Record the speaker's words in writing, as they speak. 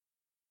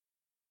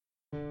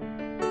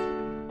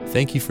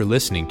Thank you for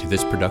listening to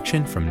this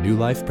production from New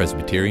Life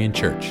Presbyterian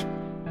Church.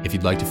 If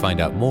you'd like to find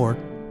out more,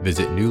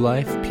 visit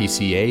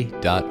newlifepca.org.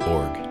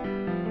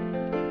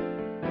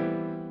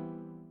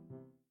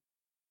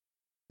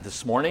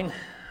 This morning,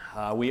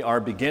 we are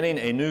beginning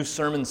a new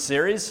sermon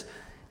series,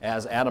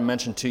 as Adam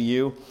mentioned to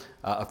you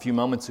a few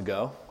moments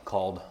ago,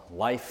 called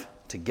Life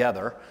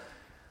Together,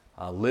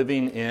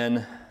 living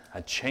in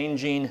a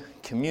changing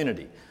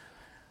community.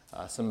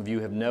 Some of you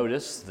have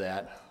noticed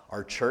that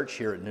our church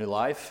here at New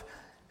Life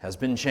has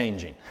been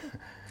changing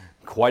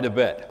quite a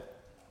bit.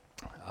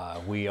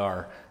 We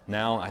are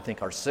now, I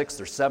think, our 6th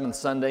or 7th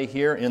Sunday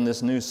here in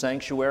this new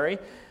sanctuary.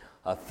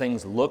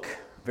 Things look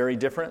very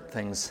different.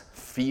 Things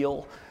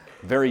feel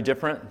very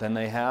different than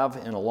they have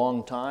in a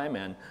long time.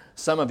 And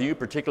some of you,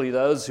 particularly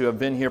those who have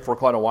been here for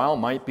quite a while,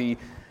 might be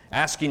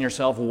asking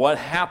yourself, what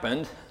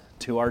happened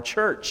to our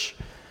church?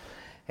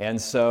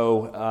 And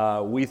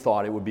so we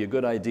thought it would be a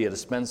good idea to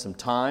spend some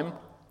time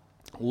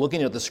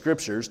looking at the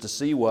Scriptures to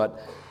see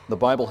what the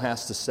Bible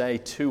has to say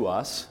to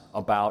us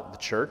about the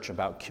church,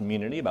 about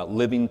community, about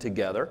living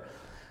together,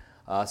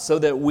 so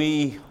that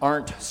we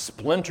aren't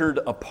splintered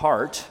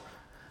apart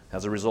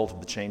as a result of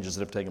the changes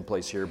that have taken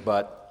place here,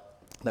 but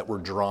that we're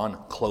drawn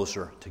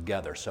closer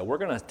together. So we're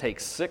going to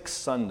take 6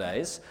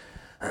 Sundays,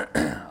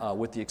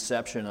 with the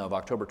exception of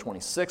October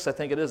 26th, I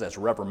think it is. That's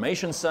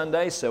Reformation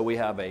Sunday, so we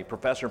have a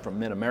professor from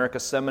Mid-America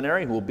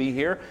Seminary who will be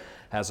here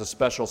as a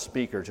special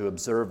speaker to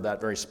observe that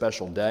very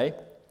special day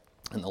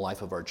in the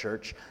life of our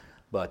church.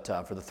 But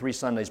for the 3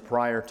 Sundays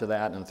prior to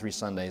that and 3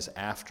 Sundays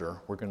after,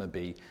 we're going to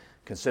be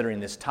considering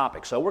this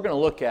topic. So we're going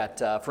to look at,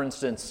 for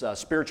instance,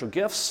 spiritual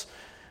gifts.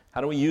 How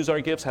do we use our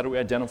gifts? How do we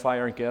identify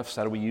our gifts?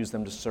 How do we use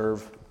them to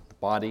serve the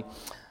body?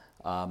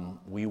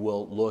 We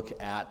will look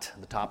at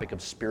the topic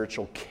of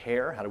spiritual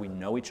care. How do we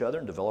know each other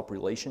and develop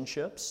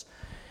relationships?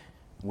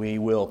 We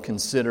will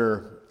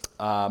consider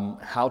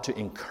how to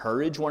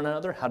encourage one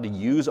another, how to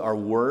use our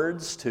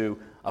words to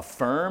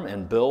affirm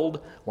and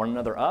build one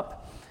another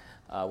up.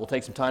 We'll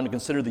take some time to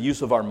consider the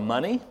use of our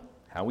money,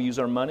 how we use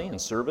our money in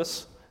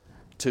service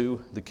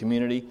to the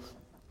community.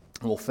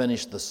 And we'll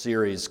finish the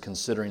series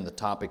considering the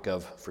topic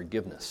of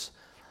forgiveness,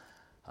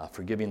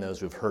 forgiving those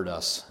who have hurt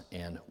us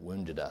and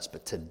wounded us.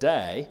 But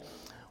today,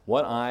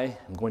 what I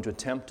am going to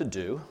attempt to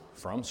do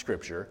from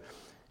Scripture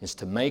is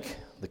to make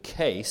the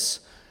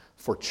case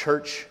for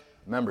church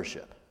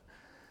membership.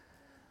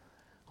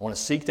 I want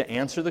to seek to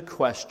answer the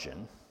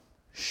question,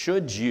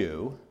 should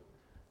you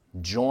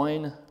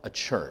join a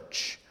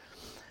church?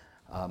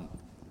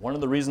 One of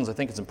the reasons I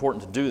think it's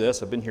important to do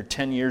this, I've been here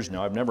 10 years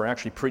now, I've never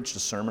actually preached a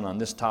sermon on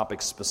this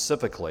topic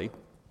specifically,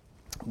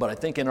 but I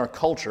think in our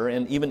culture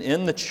and even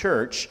in the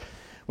church,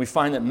 we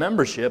find that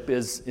membership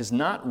is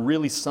not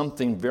really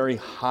something very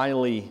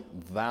highly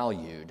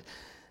valued.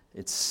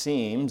 It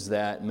seems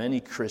that many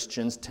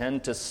Christians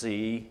tend to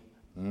see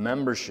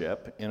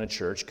membership in a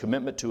church,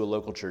 commitment to a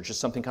local church, as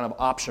something kind of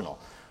optional,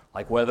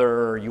 like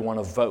whether you want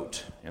to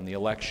vote in the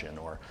election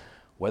or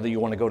whether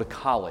you want to go to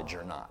college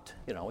or not.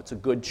 You know, it's a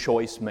good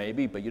choice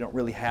maybe, but you don't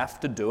really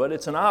have to do it.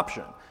 It's an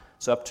option.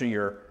 It's up to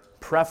your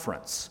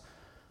preference.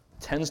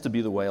 It tends to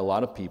be the way a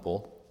lot of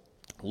people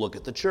look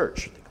at the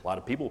church. I think a lot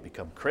of people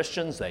become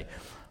Christians. They're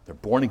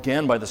born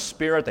again by the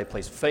Spirit. They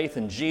place faith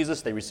in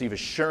Jesus. They receive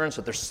assurance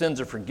that their sins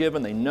are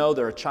forgiven. They know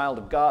they're a child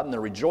of God, and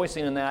they're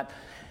rejoicing in that.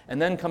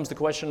 And then comes the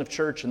question of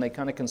church, and they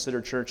kind of consider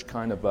church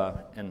kind of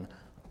an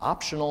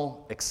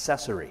optional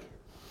accessory.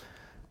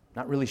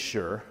 Not really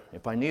sure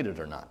if I need it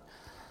or not.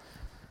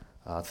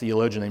 A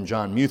theologian named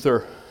John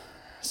Muther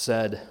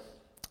said,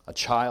 a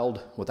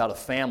child without a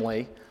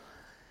family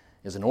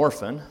is an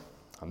orphan,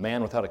 a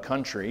man without a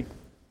country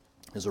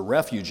is a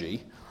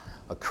refugee,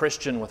 a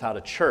Christian without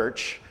a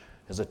church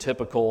is a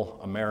typical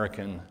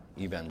American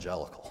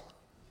evangelical.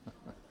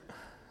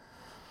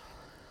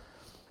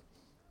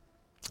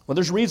 Well,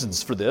 there's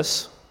reasons for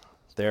this.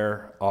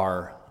 There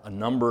are a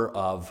number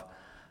of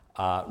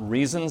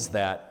reasons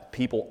that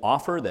people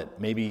offer that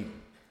maybe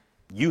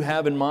you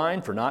have in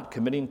mind for not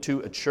committing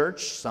to a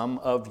church. Some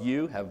of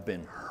you have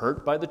been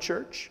hurt by the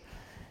church.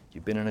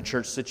 You've been in a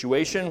church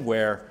situation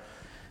where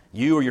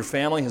you or your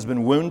family has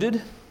been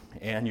wounded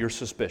and you're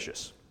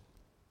suspicious.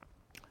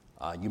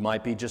 You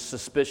might be just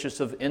suspicious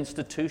of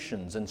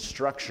institutions and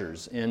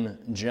structures in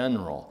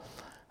general.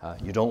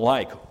 You don't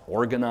like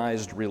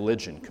organized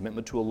religion.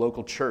 Commitment to a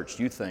local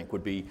church, you think,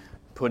 would be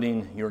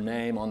putting your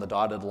name on the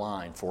dotted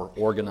line for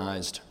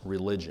organized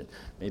religion.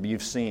 Maybe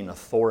you've seen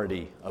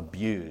authority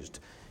abused.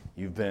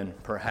 You've been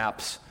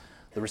perhaps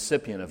the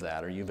recipient of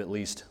that, or you've at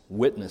least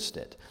witnessed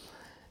it.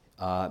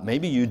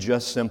 Maybe you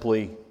just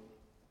simply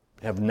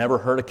have never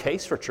heard a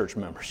case for church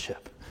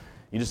membership.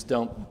 You just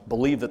don't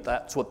believe that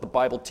that's what the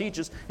Bible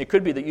teaches. It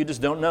could be that you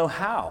just don't know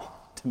how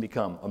to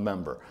become a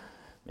member.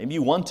 Maybe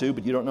you want to,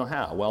 but you don't know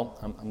how. Well,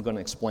 I'm going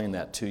to explain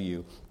that to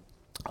you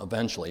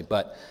eventually.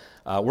 But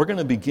we're going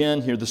to begin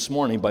here this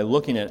morning by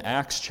looking at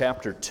Acts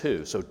chapter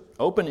 2. So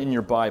open in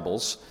your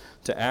Bibles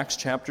to Acts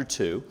chapter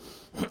 2.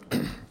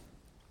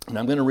 And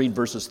I'm going to read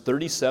verses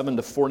 37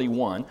 to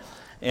 41.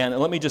 And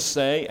let me just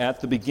say at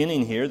the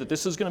beginning here that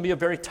this is going to be a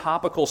very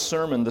topical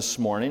sermon this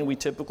morning. We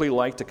typically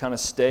like to kind of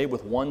stay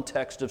with one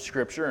text of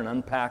Scripture and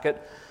unpack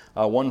it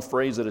one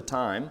phrase at a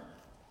time.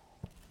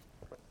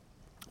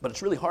 But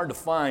it's really hard to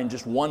find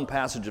just one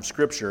passage of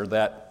Scripture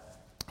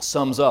that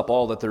sums up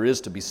all that there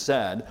is to be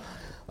said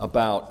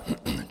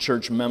about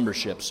church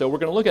membership. So we're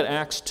going to look at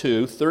Acts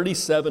 2,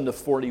 37 to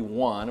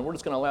 41, and we're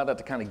just going to allow that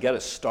to kind of get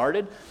us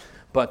started.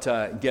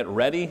 But get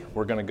ready.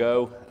 We're going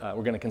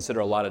to consider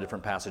a lot of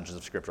different passages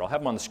of Scripture. I'll have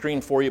them on the screen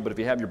for you, but if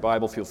you have your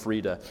Bible, feel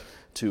free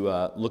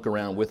to look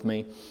around with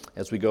me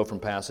as we go from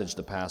passage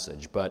to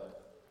passage.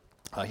 But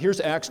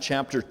here's Acts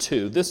chapter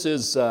 2. This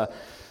is the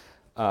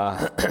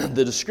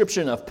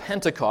description of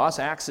Pentecost.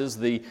 Acts is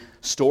the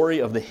story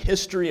of the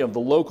history of the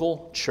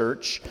local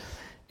church.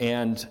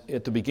 And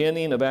at the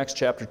beginning of Acts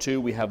chapter 2,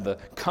 we have the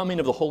coming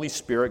of the Holy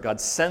Spirit. God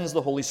sends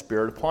the Holy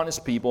Spirit upon His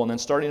people. And then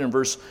starting in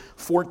verse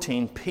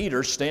 14,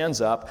 Peter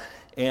stands up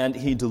and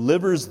he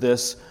delivers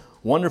this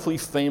wonderfully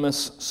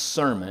famous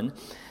sermon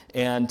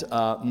and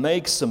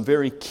makes some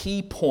very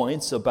key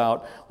points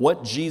about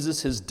what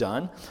Jesus has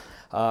done.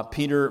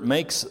 Peter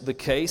makes the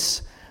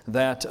case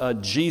that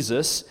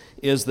Jesus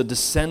is the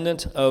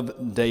descendant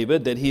of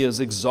David, that he is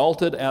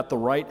exalted at the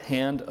right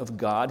hand of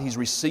God. He's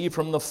received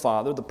from the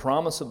Father the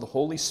promise of the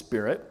Holy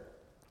Spirit,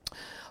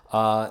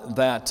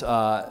 that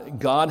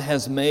God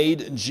has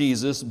made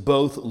Jesus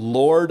both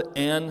Lord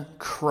and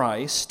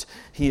Christ.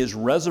 He is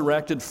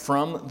resurrected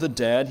from the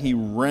dead. He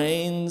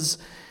reigns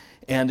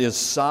and is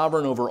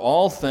sovereign over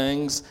all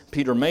things.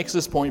 Peter makes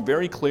this point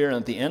very clear, and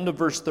at the end of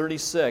verse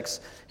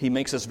 36, he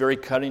makes this very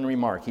cutting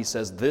remark. He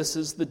says, "This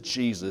is the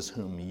Jesus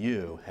whom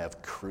you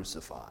have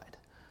crucified,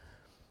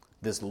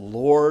 this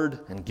Lord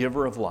and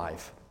giver of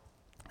life,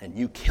 and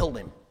you killed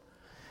him."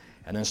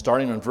 And then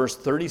starting in verse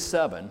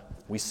 37,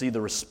 we see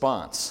the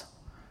response,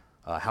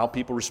 how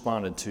people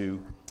responded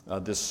to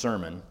this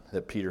sermon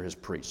that Peter has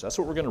preached. That's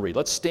what we're going to read.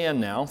 Let's stand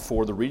now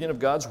for the reading of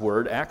God's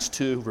Word, Acts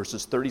 2,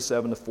 verses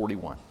 37 to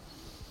 41.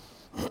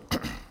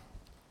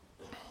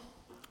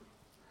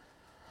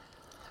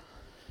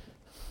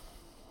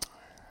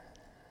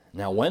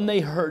 Now when they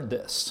heard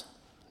this,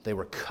 they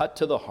were cut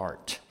to the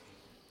heart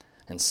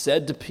and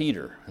said to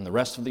Peter and the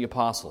rest of the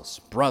apostles,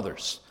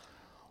 "Brothers,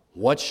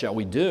 what shall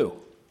we do?"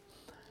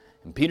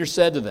 And Peter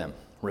said to them,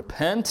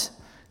 "Repent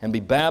and be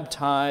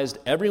baptized,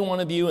 every one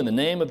of you, in the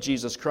name of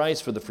Jesus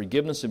Christ for the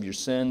forgiveness of your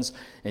sins,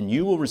 and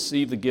you will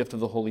receive the gift of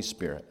the Holy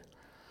Spirit.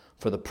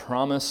 For the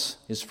promise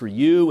is for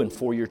you and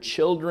for your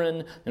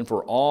children and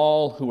for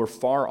all who are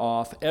far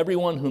off,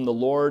 everyone whom the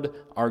Lord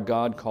our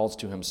God calls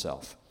to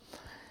himself."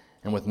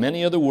 And with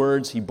many other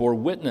words he bore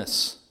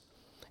witness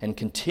and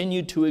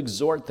continued to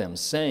exhort them,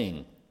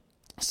 saying,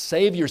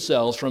 "Save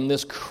yourselves from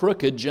this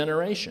crooked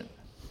generation."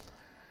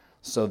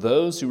 So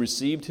those who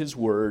received his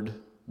word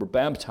were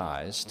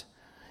baptized,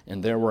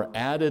 and there were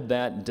added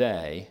that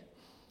day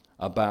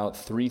about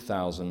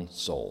 3,000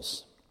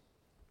 souls.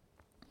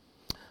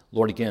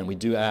 Lord, again, we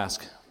do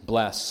ask,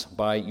 bless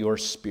by your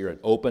Spirit,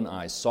 open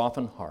eyes,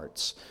 soften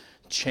hearts,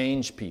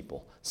 change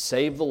people,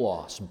 save the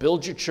lost,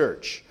 build your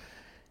church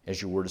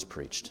as your word is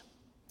preached.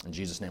 In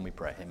Jesus' name we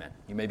pray, amen.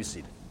 You may be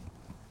seated.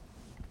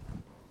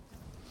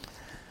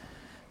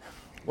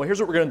 Well, here's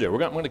what we're going to do. We're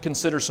going to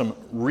consider some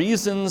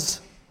reasons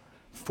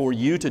for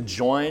you to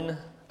join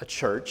a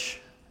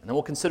church, and then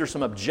we'll consider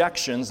some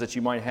objections that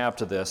you might have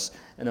to this,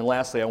 and then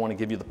lastly, I want to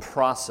give you the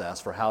process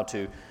for how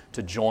to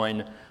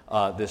join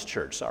this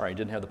church. Sorry, I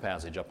didn't have the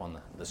passage up on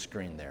the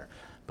screen there.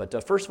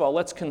 But first of all,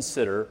 let's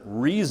consider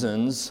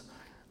reasons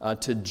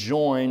to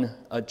join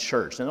a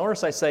church. And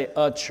notice I say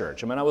a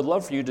church. I mean, I would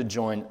love for you to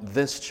join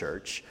this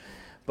church,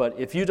 but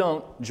if you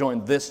don't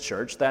join this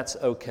church, that's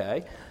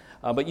okay.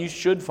 But you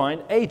should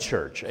find a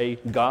church, a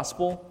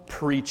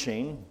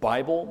gospel-preaching,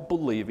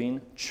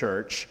 Bible-believing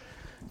church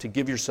to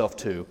give yourself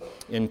to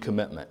in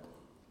commitment.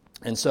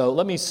 And so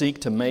let me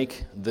seek to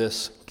make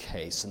this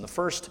case. And the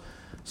first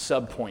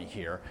subpoint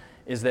here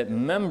is that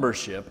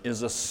membership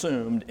is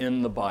assumed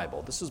in the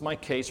Bible. This is my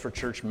case for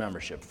church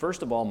membership.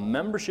 First of all,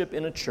 membership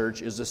in a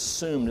church is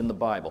assumed in the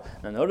Bible.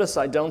 Now notice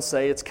I don't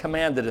say it's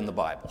commanded in the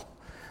Bible.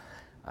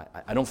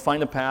 I don't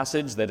find a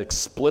passage that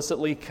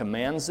explicitly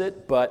commands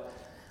it, but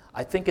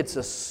I think it's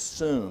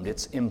assumed,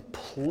 it's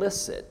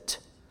implicit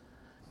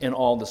in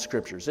all the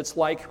Scriptures. It's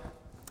like,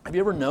 have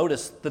you ever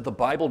noticed that the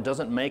Bible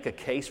doesn't make a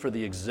case for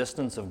the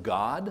existence of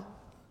God?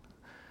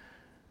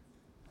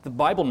 The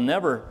Bible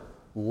never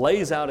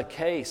lays out a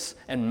case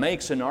and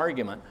makes an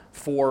argument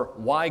for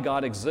why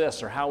God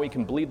exists or how we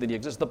can believe that He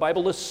exists. The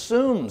Bible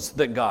assumes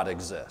that God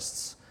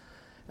exists.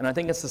 And I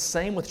think it's the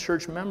same with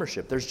church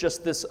membership. There's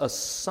just this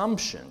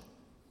assumption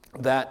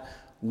that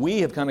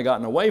we have kind of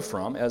gotten away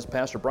from, as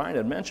Pastor Brian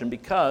had mentioned,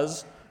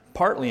 because,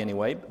 partly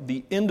anyway,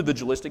 the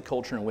individualistic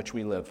culture in which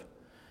we live.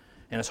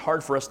 And it's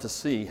hard for us to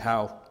see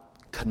how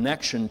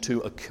connection to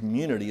a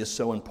community is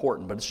so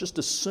important, but it's just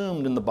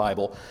assumed in the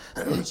Bible.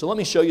 So let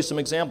me show you some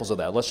examples of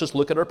that. Let's just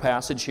look at our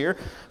passage here,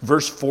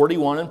 verse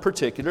 41 in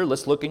particular.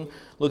 Let's look at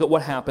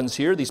what happens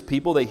here. These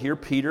people, they hear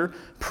Peter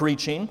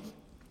preaching,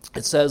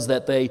 It says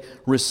that they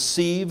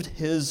received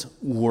his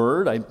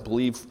word. I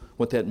believe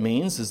what that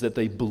means is that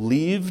they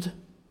believed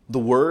the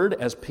word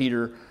as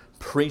Peter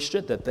preached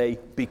it, that they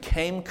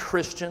became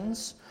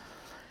Christians.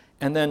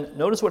 And then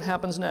notice what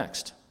happens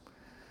next.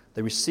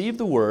 They received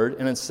the word,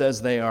 and it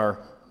says they are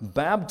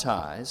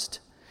baptized.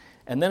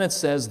 And then it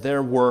says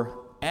there were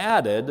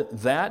added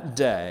that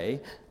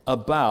day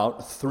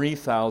about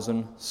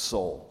 3,000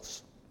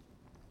 souls.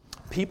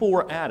 People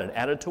were added.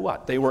 Added to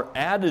what? They were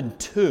added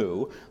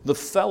to the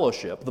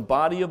fellowship, the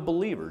body of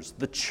believers,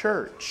 the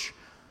church.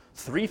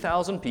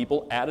 3,000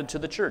 people added to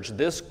the church.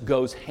 This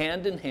goes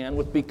hand in hand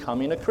with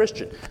becoming a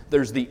Christian.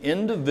 There's the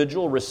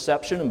individual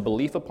reception and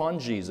belief upon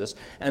Jesus,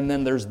 and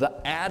then there's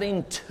the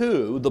adding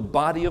to the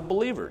body of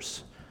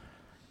believers.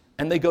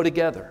 And they go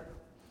together.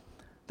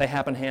 They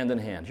happen hand in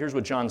hand. Here's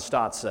what John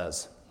Stott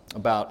says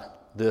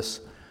about this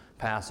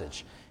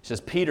passage. He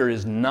says, Peter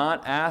is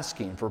not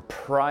asking for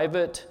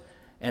private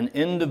and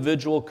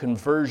individual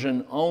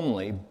conversion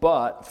only,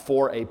 but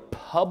for a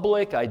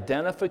public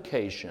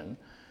identification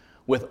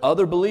with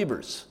other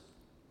believers.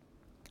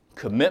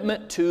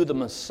 Commitment to the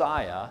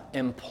Messiah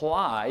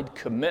implied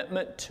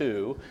commitment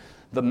to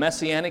the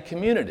Messianic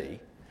community,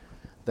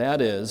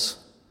 that is,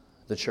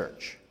 the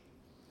church.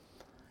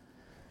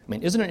 I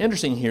mean, isn't it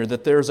interesting here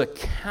that there's a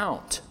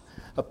count?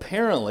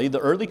 Apparently, the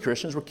early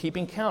Christians were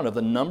keeping count of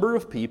the number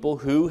of people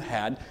who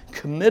had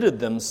committed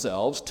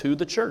themselves to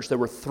the church. There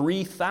were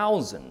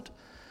 3,000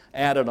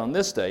 added on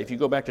this day. If you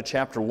go back to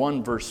chapter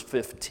 1, verse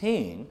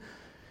 15,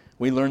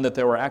 we learned that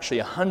there were actually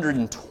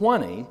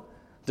 120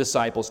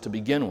 disciples to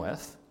begin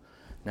with.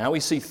 Now we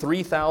see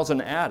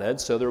 3,000 added,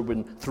 so there have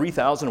been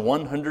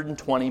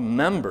 3,120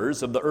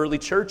 members of the early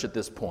church at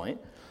this point.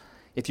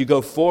 If you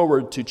go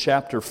forward to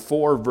chapter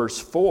 4, verse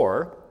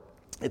 4,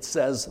 it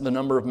says the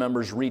number of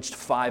members reached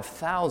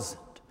 5,000.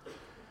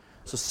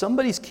 So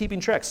somebody's keeping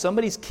track,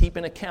 somebody's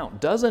keeping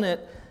account.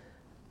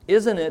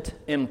 Isn't it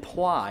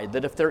implied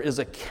that if there is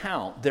a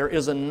count, there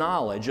is a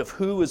knowledge of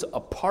who is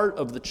a part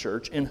of the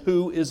church and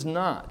who is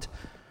not?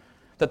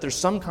 That there's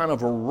some kind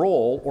of a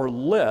roll or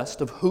list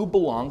of who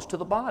belongs to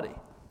the body.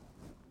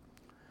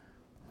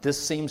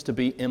 This seems to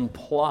be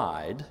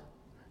implied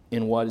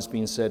in what is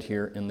being said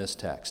here in this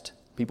text.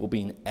 People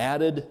being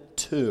added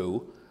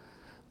to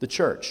the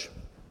church.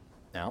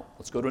 Now,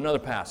 let's go to another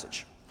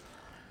passage.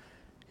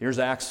 Here's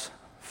Acts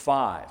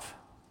 5.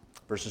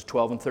 Verses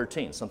 12 and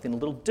 13. Something a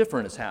little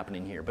different is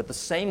happening here, but the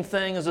same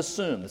thing is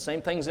assumed. The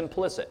same thing is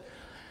implicit.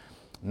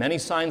 Many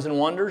signs and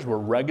wonders were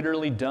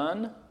regularly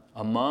done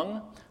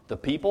among the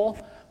people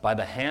by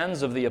the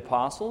hands of the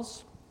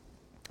apostles,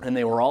 and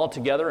they were all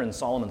together in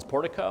Solomon's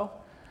portico.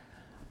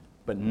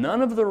 But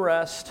none of the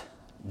rest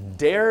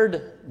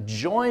dared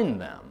join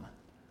them,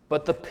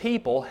 but the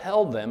people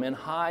held them in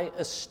high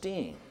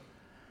esteem.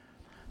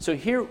 So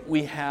here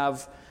we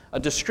have a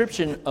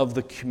description of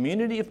the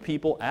community of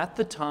people at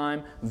the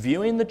time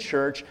viewing the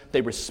church.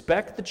 They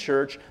respect the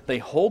church. They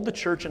hold the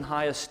church in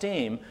high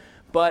esteem,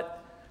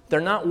 but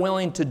they're not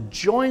willing to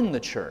join the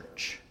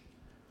church.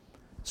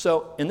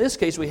 So in this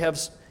case, we have,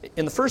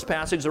 in the first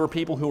passage, there were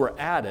people who were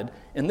added.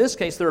 In this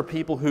case, there are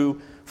people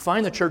who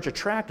find the church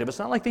attractive. It's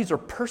not like these are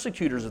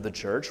persecutors of the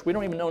church. We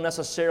don't even know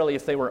necessarily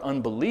if they were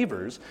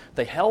unbelievers.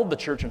 They held the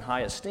church in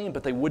high esteem,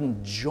 but they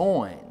wouldn't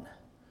join.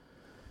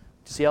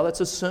 See how that's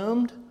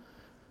assumed?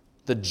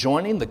 The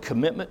joining, the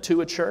commitment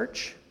to a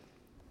church.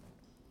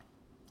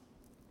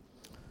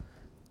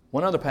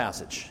 One other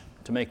passage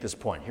to make this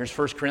point. Here's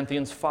 1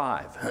 Corinthians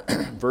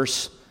 5,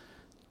 verse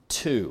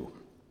 2.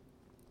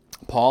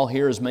 Paul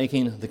here is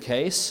making the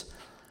case,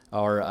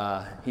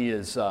 or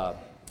he's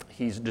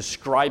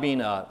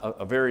describing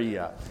a very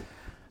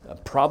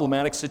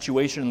problematic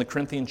situation in the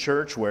Corinthian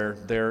church where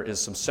there is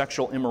some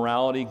sexual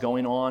immorality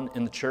going on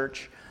in the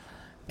church,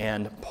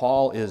 and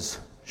Paul is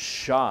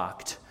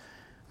shocked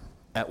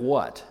at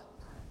what?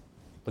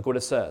 Look what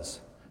it says.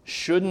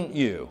 Shouldn't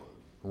you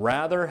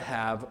rather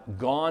have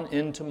gone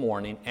into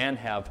mourning and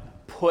have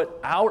put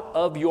out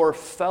of your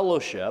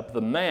fellowship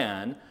the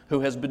man who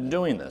has been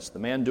doing this, the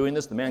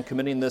man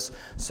committing this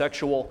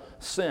sexual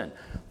sin?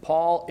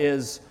 Paul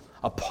is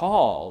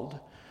appalled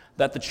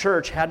that the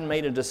church hadn't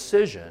made a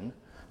decision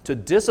to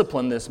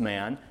discipline this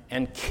man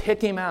and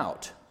kick him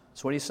out.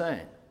 That's what he's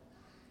saying.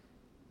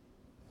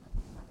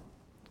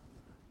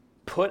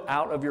 Put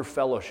out of your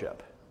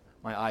fellowship.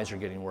 My eyes are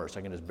getting worse.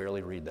 I can just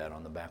barely read that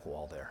on the back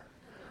wall there.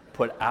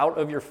 Put out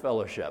of your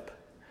fellowship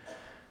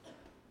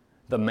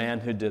the man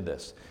who did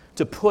this.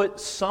 To put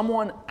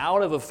someone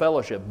out of a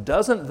fellowship,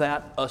 doesn't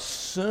that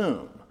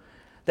assume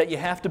that you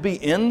have to be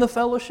in the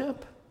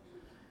fellowship?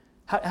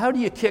 How do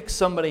you kick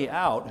somebody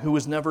out who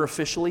was never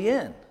officially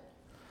in?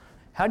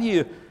 How do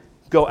you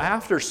go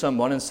after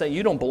someone and say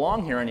you don't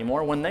belong here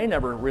anymore when they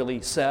never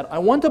really said, I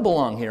want to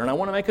belong here and I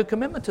want to make a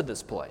commitment to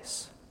this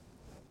place?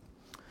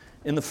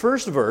 In the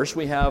first verse,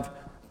 we have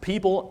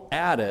people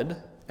added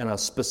and a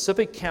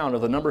specific count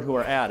of the number who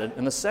are added.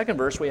 In the second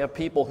verse, we have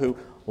people who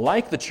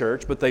like the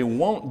church, but they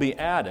won't be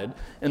added.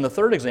 In the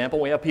third example,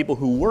 we have people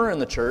who were in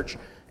the church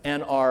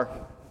and are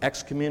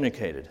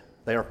excommunicated.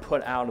 They are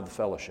put out of the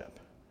fellowship.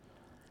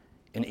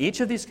 In each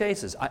of these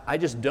cases, I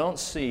just don't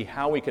see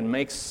how we can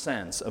make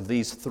sense of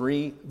these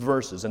 3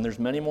 verses, and there's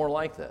many more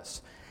like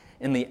this,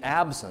 in the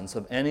absence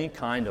of any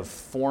kind of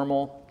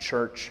formal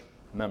church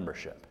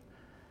membership.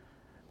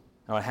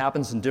 Now, it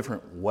happens in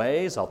different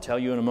ways. I'll tell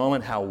you in a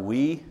moment how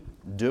we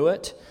do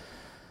it,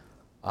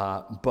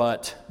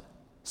 but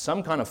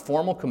some kind of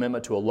formal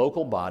commitment to a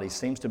local body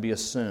seems to be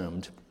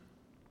assumed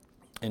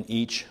in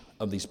each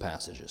of these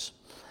passages.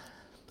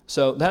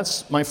 So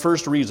that's my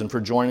first reason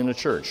for joining a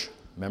church.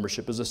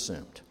 Membership is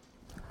assumed.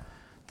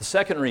 The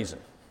second reason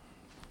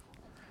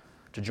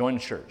to join a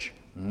church,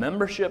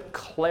 membership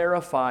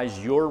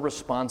clarifies your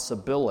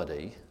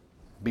responsibility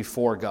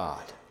before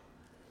God.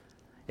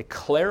 It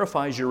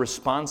clarifies your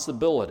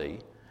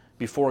responsibility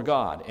before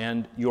God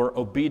and your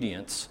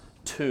obedience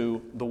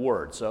to the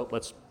Word. So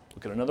let's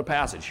look at another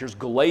passage. Here's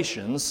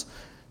Galatians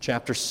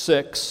chapter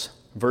 6,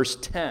 verse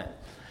 10.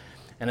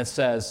 And it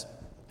says,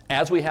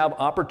 "As we have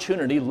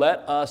opportunity, let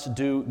us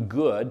do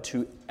good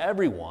to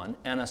everyone,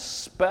 and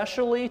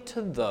especially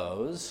to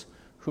those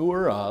who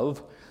are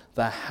of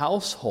the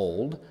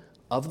household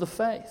of the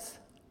faith."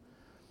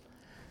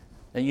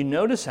 Now you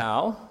notice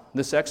how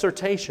this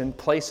exhortation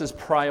places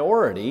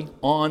priority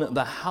on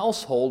the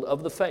household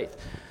of the faith.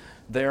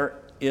 There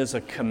is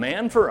a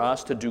command for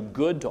us to do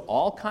good to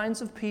all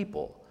kinds of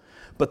people,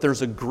 but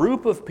there's a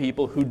group of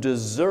people who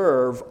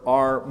deserve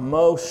our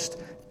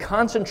most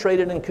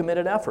concentrated and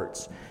committed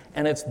efforts,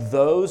 and it's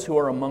those who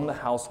are among the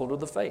household of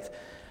the faith.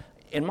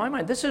 In my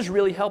mind, this is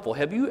really helpful.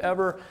 Have you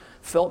ever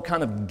felt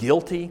kind of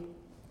guilty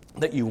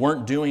that you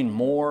weren't doing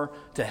more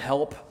to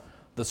help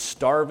the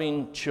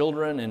starving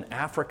children in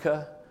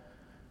Africa?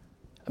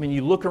 I mean,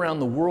 you look around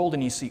the world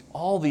and you see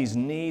all these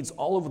needs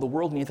all over the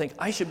world and you think,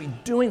 I should be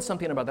doing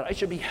something about that. I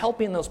should be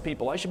helping those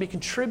people. I should be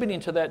contributing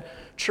to that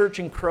church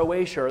in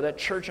Croatia or that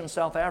church in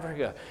South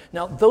Africa.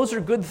 Now, those are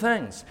good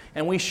things,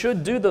 and we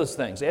should do those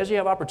things. As you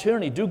have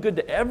opportunity, do good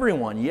to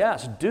everyone.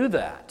 Yes, do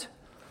that.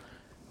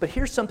 But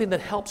here's something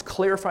that helps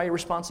clarify your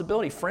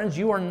responsibility. Friends,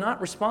 you are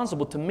not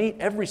responsible to meet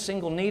every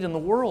single need in the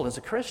world as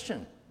a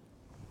Christian.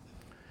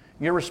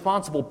 You're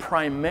responsible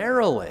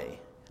primarily,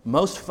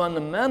 most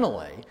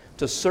fundamentally,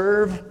 to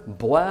serve,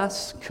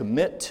 bless,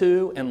 commit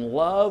to, and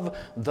love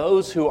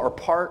those who are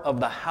part of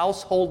the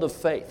household of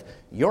faith,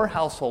 your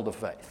household of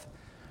faith.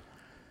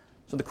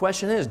 So the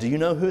question is, do you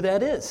know who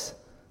that is?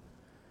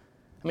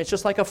 I mean, it's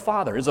just like a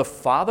father. Is a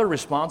father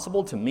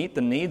responsible to meet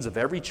the needs of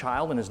every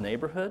child in his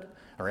neighborhood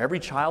or every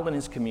child in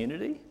his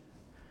community?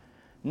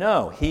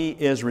 No, he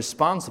is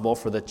responsible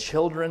for the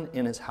children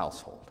in his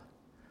household.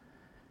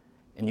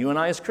 And you and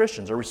I as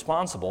Christians are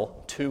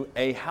responsible to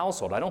a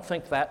household. I don't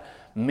think that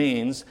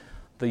means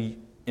the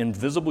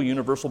invisible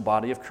universal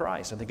body of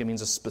Christ. I think it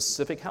means a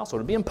specific household.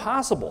 It would be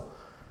impossible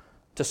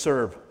to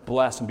serve,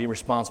 bless, and be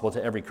responsible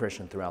to every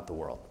Christian throughout the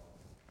world.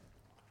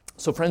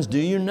 So friends, do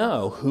you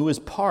know who is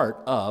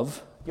part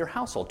of your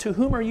household? To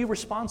whom are you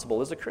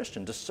responsible as a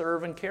Christian to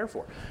serve and care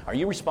for? Are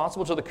you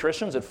responsible to the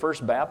Christians at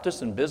First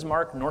Baptist in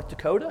Bismarck, North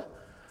Dakota?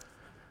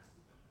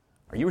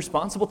 Are you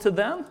responsible to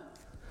them?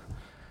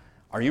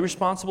 Are you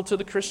responsible to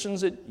the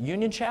Christians at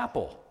Union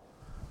Chapel?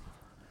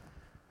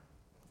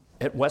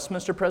 At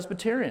Westminster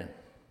Presbyterian?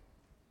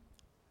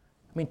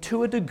 I mean,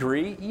 to a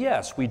degree,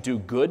 yes, we do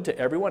good to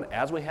everyone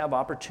as we have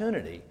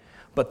opportunity,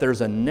 but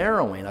there's a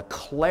narrowing, a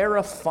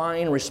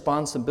clarifying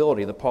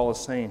responsibility that Paul is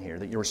saying here,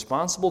 that you're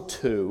responsible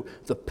to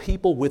the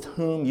people with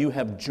whom you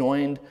have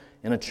joined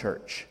in a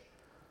church.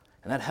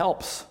 And that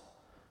helps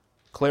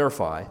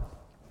clarify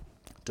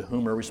to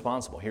whom we're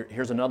responsible.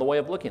 Here's another way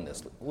of looking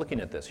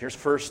at this. Here's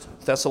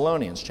 1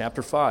 Thessalonians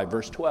chapter 5,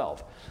 verse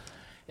 12.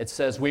 It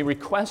says, "We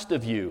request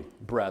of you,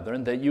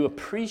 brethren, that you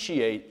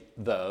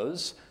appreciate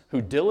those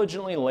who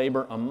diligently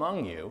labor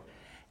among you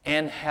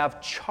and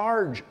have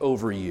charge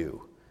over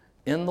you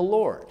in the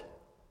Lord."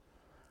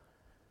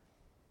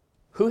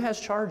 Who has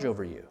charge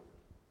over you?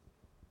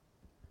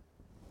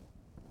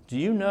 Do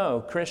you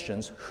know,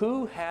 Christians,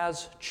 who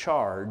has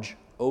charge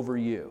over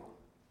you?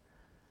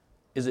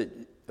 Do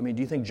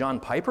you think John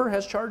Piper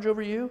has charge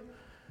over you?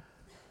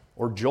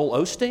 Or Joel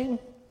Osteen?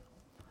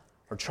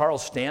 Or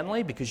Charles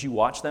Stanley, because you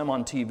watch them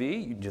on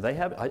TV? Do they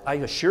have? I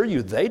assure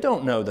you, they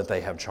don't know that they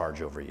have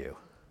charge over you.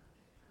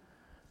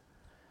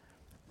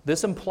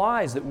 This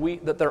implies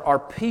that there are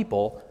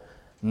people,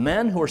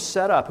 men who are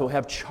set up, who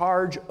have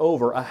charge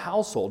over a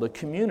household, a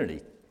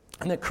community,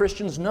 and that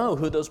Christians know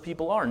who those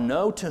people are,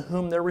 know to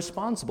whom they're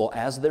responsible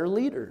as their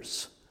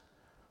leaders.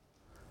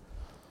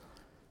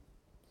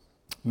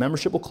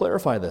 Membership will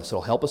clarify this.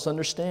 It'll help us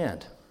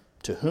understand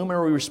to whom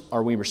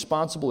are we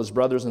responsible as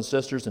brothers and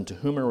sisters, and to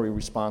whom are we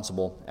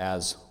responsible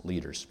as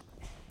leaders.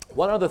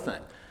 One other thing.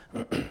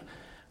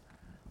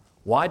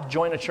 Why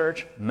join a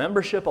church?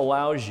 Membership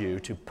allows you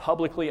to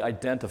publicly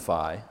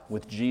identify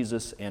with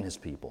Jesus and his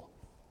people.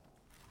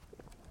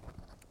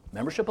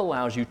 Membership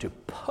allows you to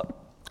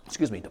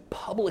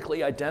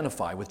publicly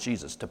identify with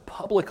Jesus, to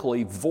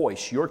publicly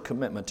voice your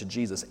commitment to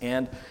Jesus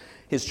and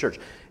his church.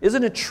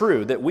 Isn't it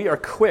true that we are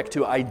quick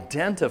to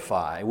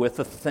identify with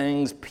the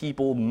things,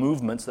 people,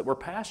 movements that we're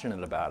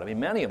passionate about? I mean,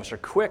 many of us are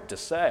quick to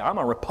say, I'm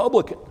a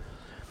Republican.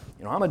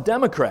 I'm a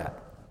Democrat.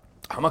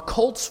 I'm a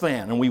Colts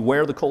fan, and we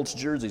wear the Colts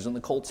jerseys and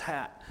the Colts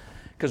hat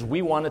because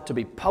we want it to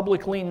be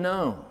publicly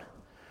known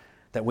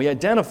that we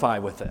identify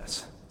with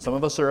this. Some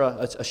of us are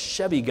a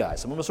Chevy guy.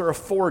 Some of us are a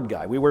Ford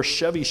guy. We wear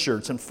Chevy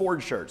shirts and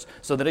Ford shirts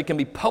so that it can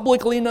be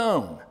publicly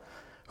known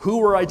who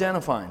we're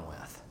identifying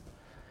with.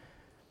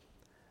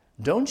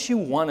 Don't you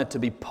want it to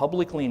be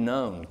publicly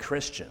known,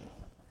 Christian,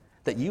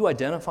 that you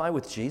identify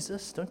with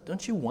Jesus?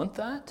 Don't you want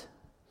that?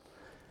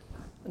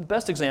 The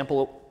best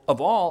example of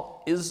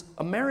all is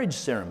a marriage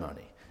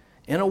ceremony.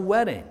 In a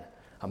wedding,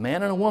 a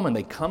man and a woman,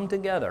 they come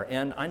together.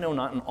 And I know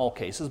not in all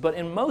cases, but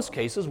in most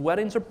cases,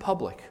 weddings are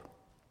public.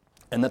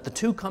 And that the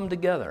two come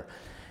together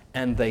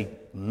and they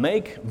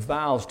make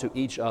vows to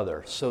each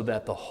other so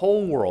that the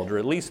whole world, or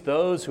at least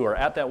those who are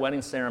at that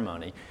wedding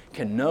ceremony,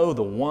 can know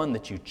the one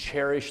that you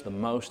cherish the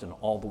most in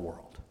all the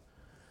world.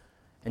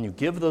 And you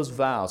give those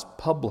vows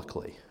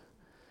publicly.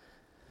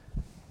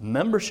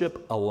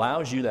 Membership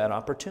allows you that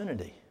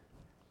opportunity.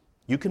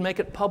 You can make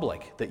it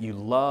public that you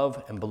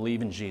love and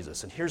believe in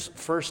Jesus. And here's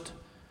 1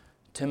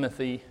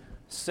 Timothy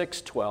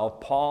 6:12,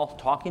 Paul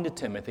talking to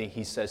Timothy,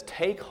 he says,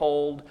 "Take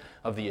hold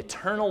of the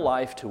eternal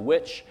life to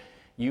which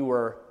you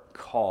were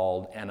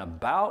called and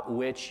about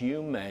which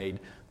you made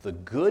the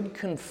good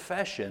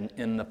confession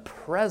in the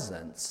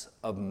presence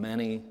of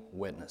many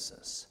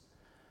witnesses."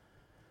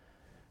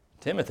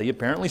 Timothy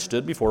apparently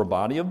stood before a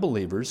body of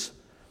believers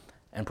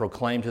and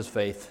proclaimed his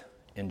faith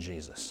in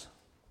Jesus.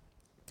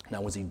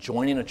 Now, was he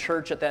joining a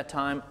church at that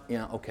time?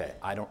 Okay,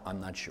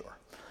 I'm not sure.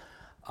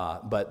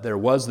 But there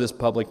was this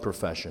public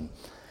profession,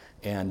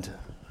 and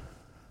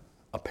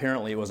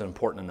apparently it was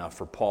important enough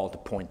for Paul to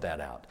point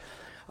that out.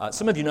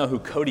 Some of you know who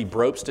Cody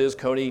Bropst is.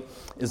 Cody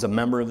is a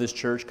member of this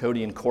church.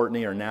 Cody and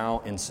Courtney are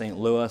now in St.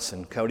 Louis,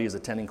 and Cody is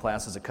attending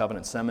classes at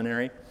Covenant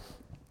Seminary.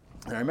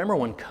 And I remember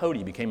when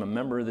Cody became a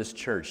member of this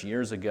church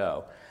years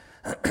ago,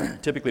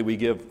 typically we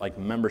give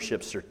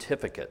membership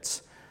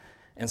certificates,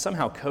 and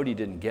somehow Cody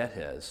didn't get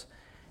his.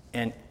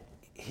 And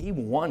he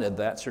wanted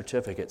that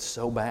certificate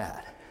so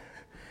bad.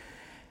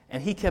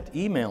 And he kept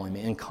emailing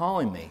me and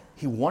calling me.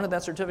 He wanted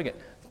that certificate.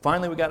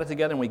 Finally, we got it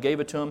together and we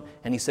gave it to him.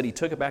 And he said he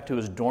took it back to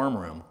his dorm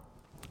room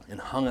and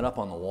hung it up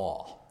on the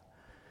wall.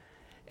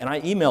 And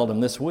I emailed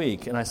him this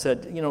week and I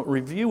said,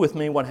 review with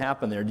me what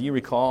happened there. Do you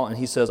recall? And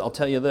he says, I'll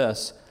tell you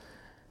this.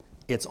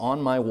 It's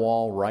on my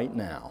wall right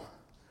now.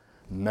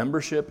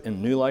 Membership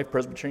in New Life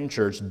Presbyterian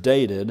Church,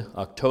 dated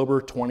October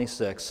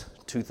 26,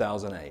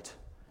 2008.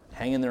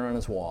 Hanging there on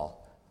his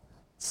wall.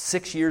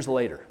 6 years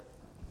later.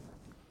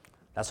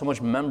 That's how much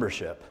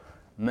membership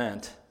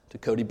meant to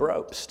Cody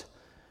Bropst.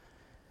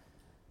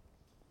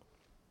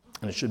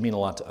 And it should mean a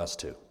lot to us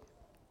too.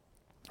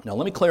 Now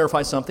let me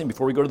clarify something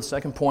before we go to the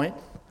second point.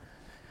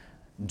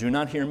 Do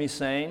not hear me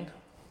saying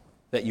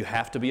that you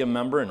have to be a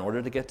member in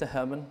order to get to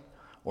heaven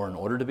or in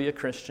order to be a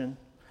Christian.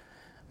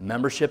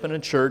 Membership in a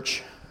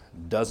church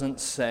doesn't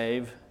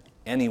save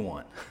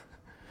anyone.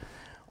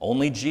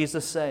 Only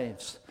Jesus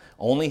saves.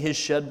 Only his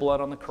shed blood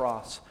on the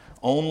cross.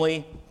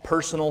 Only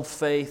personal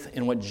faith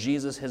in what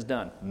Jesus has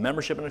done.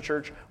 Membership in a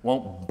church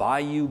won't buy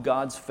you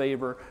God's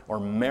favor or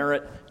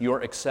merit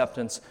your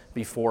acceptance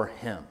before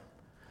him.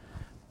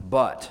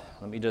 But,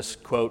 let me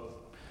just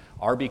quote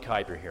R.B.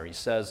 Kuiper here. He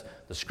says,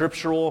 the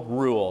scriptural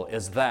rule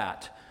is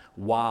that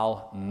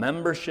while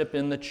membership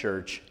in the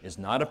church is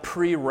not a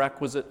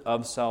prerequisite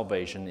of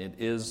salvation, it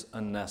is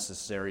a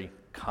necessary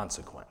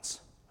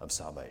consequence of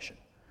salvation.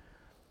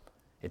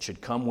 It should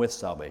come with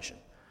salvation.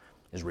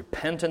 Is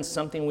repentance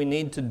something we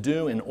need to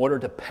do in order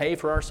to pay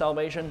for our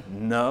salvation?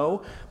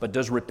 No. But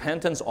does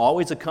repentance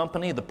always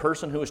accompany the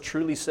person who is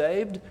truly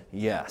saved?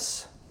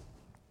 Yes.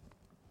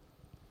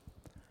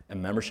 And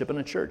membership in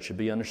a church should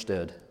be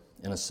understood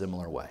in a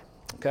similar way.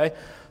 Okay?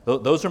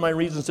 Those are my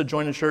reasons to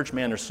join a church.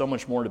 Man, there's so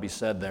much more to be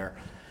said there.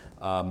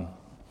 But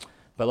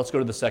let's go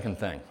to the second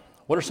thing.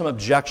 What are some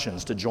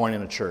objections to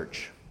joining a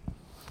church?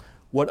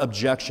 What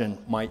objection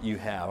might you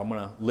have? I'm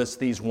going to list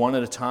these one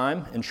at a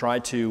time and try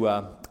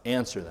to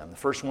answer them. The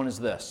first one is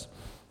this.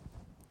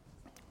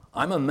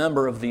 I'm a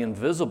member of the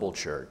invisible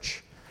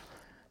church,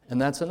 and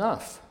that's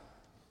enough.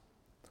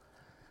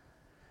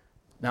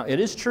 Now, it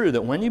is true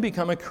that when you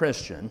become a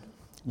Christian,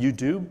 you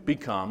do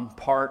become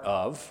part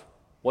of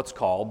what's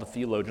called, the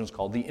theologians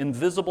call, the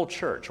invisible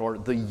church, or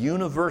the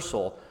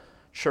universal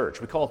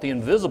church. We call it the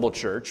invisible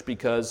church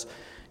because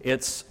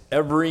it's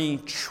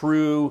every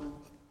true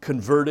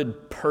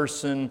converted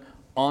person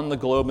on the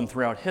globe and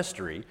throughout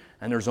history,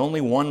 and there's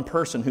only one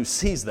person who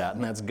sees that,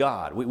 and that's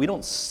God. We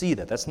don't see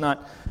that. That's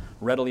not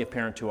readily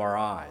apparent to our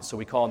eyes, so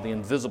we call it the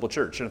invisible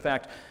church. And in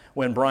fact,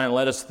 when Brian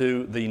led us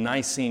through the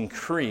Nicene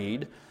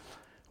Creed,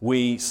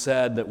 we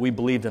said that we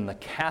believed in the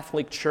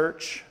Catholic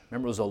Church.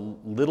 Remember, it was a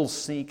little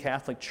c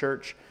Catholic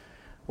Church.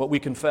 What we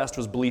confessed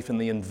was belief in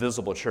the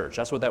invisible church.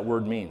 That's what that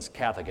word means,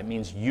 Catholic. It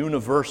means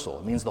universal.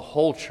 It means the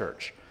whole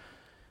church.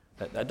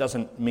 That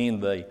doesn't mean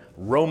the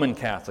Roman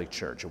Catholic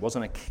Church. It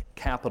wasn't a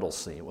capital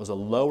C. It was a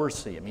lower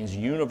c. It means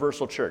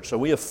universal church. So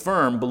we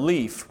affirm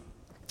belief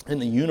in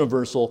the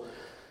universal,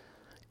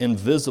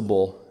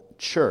 invisible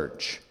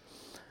church.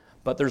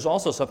 But there's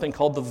also something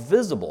called the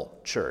visible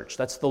church.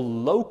 That's the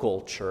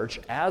local church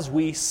as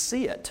we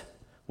see it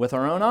with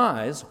our own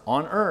eyes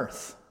on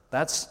earth.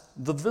 That's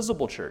the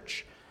visible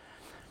church.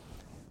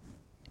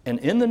 And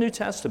in the New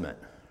Testament,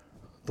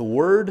 the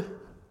word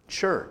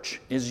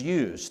church is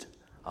used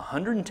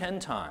 110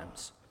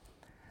 times.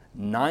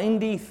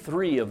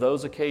 93 of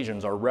those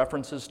occasions are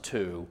references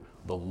to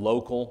the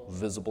local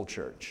visible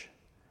church.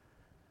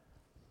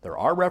 There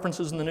are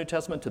references in the New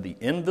Testament to the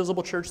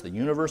invisible church, the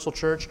universal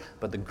church,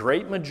 but the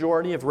great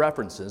majority of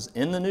references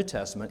in the New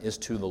Testament is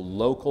to the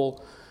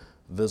local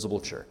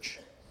visible church.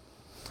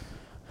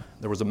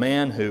 There was a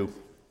man who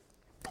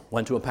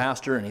went to a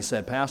pastor and he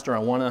said, "Pastor, I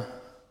want to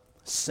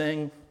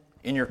sing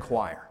in your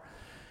choir."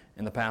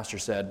 And the pastor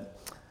said,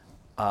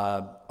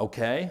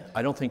 "Okay,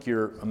 I don't think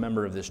you're a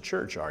member of this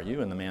church, are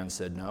you?" And the man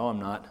said, "No, I'm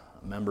not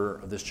a member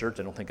of this church.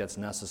 I don't think that's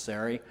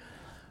necessary.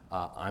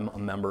 I'm a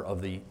member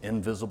of the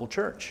invisible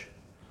church."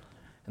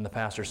 And the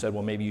pastor said,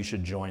 "Well, maybe you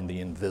should join the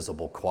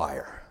invisible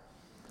choir."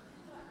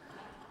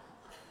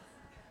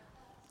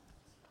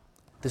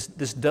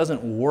 This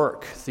doesn't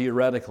work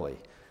theoretically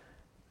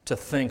to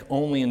think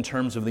only in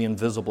terms of the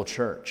invisible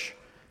church.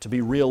 To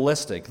be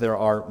realistic, there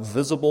are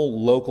visible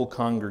local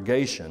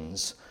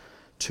congregations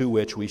to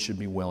which we should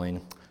be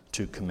willing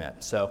to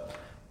commit. So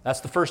that's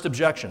the first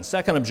objection.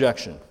 Second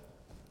objection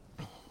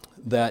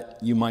that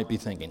you might be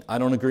thinking, I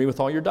don't agree with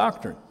all your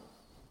doctrine.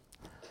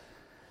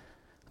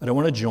 I don't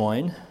want to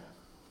join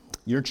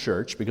your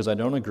church because I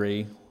don't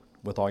agree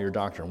with all your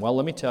doctrine. Well,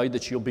 let me tell you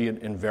that you'll be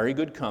in very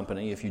good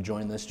company if you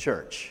join this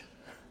church.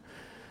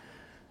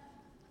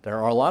 There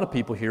are a lot of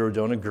people here who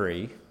don't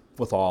agree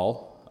with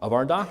all of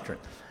our doctrine.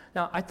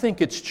 Now, I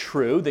think it's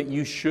true that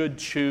you should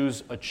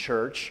choose a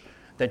church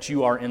that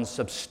you are in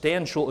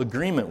substantial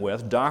agreement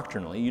with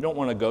doctrinally. You don't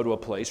want to go to a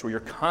place where you're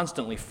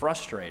constantly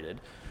frustrated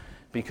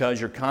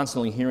because you're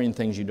constantly hearing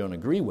things you don't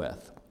agree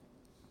with.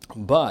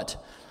 But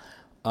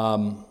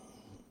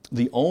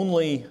the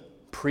only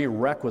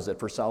prerequisite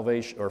for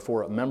salvation or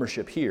for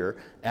membership here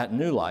at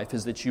New Life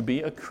is that you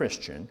be a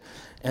Christian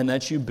and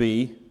that you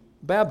be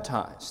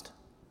baptized.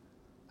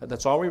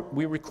 That's all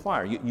we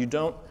require. You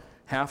don't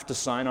have to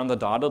sign on the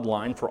dotted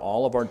line for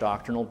all of our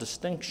doctrinal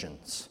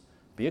distinctions.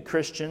 Be a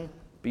Christian,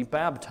 be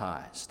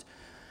baptized.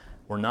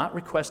 We're not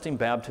requesting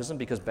baptism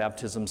because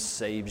baptism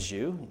saves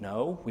you.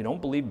 No, we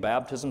don't believe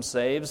baptism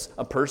saves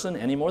a person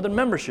any more than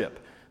membership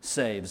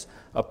saves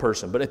a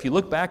person. But if you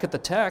look back at the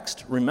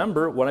text,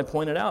 remember what I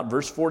pointed out,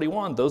 verse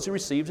 41, those who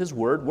received his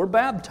word were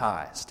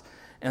baptized,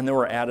 and there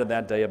were added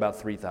that day about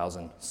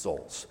 3,000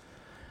 souls.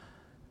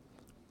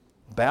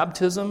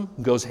 Baptism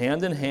goes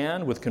hand in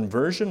hand with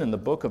conversion in the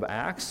book of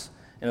Acts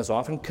and is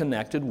often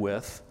connected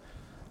with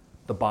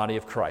the body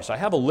of Christ. I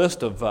have a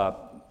list of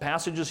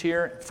passages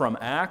here from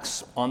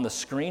Acts on the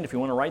screen. If you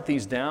want to write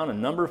these down, a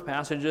number of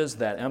passages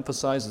that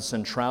emphasize the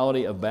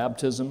centrality of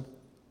baptism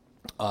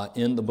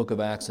in the book of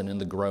Acts and in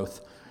the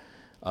growth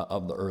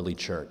of the early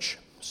church.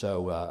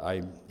 So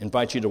I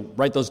invite you to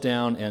write those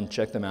down and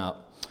check them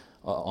out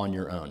on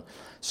your own.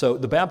 So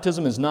the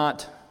baptism is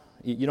not,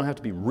 you don't have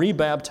to be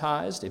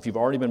rebaptized. If you've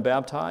already been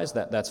baptized,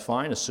 that's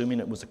fine, assuming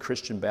it was a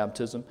Christian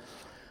baptism.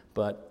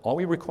 But all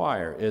we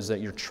require is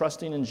that you're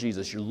trusting in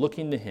Jesus, you're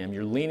looking to him,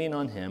 you're leaning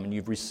on him, and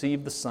you've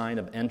received the sign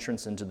of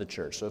entrance into the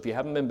church. So if you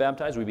haven't been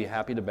baptized, we'd be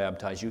happy to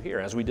baptize you here.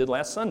 As we did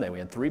last Sunday, we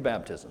had 3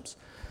 baptisms,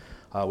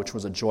 which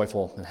was a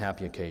joyful and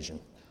happy occasion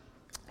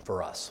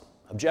for us.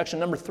 Objection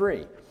number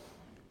 3.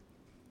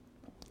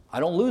 I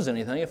don't lose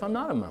anything if I'm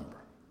not a member.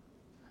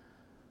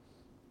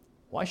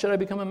 Why should I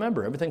become a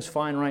member? Everything's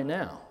fine right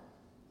now.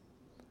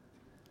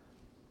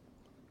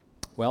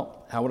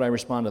 Well, how would I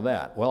respond to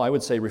that? Well, I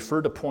would say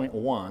refer to point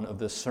 1 of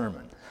this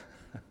sermon.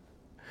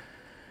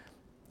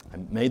 I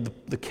made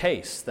the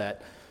case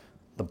that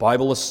the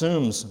Bible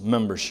assumes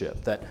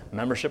membership, that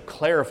membership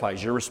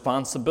clarifies your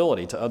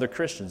responsibility to other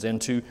Christians and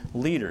to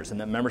leaders, and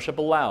that membership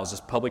allows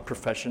this public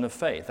profession of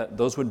faith. That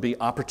those would be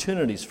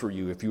opportunities for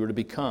you if you were to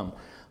become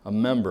a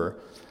member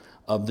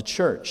of the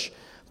church.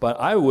 But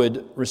I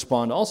would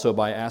respond also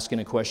by asking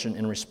a question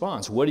in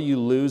response. What do you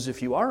lose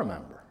if you are a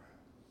member?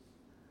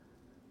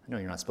 I know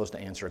you're not supposed to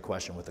answer a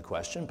question with a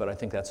question, but I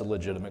think that's a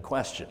legitimate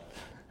question.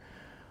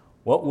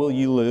 What will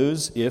you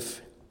lose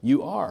if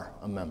you are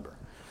a member?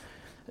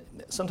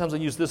 Sometimes I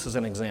use this as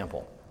an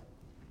example,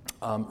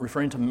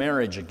 referring to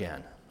marriage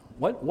again.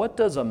 What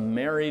does a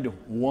married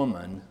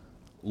woman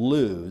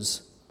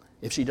lose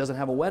if she doesn't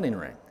have a wedding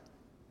ring?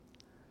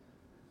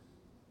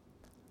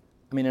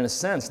 I mean, in a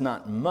sense,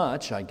 not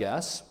much, I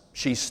guess.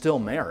 She's still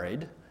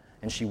married,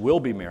 and she will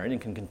be married and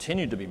can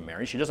continue to be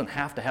married. She doesn't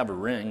have to have a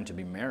ring to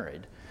be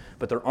married.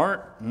 But there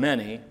aren't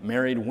many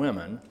married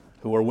women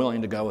who are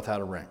willing to go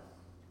without a ring.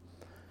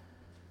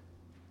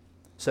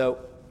 So,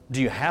 do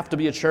you have to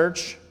be a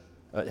church?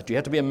 Do you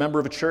have to be a member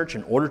of a church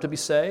in order to be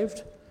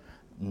saved?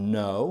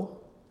 No.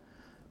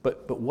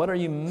 But what are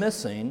you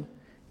missing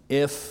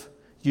if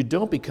you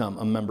don't become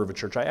a member of a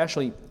church? I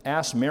actually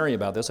asked Mary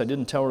about this. I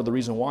didn't tell her the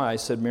reason why. I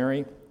said,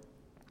 Mary,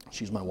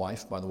 she's my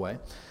wife, by the way.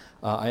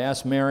 I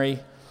asked Mary,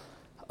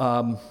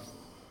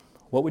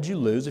 what would you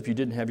lose if you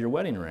didn't have your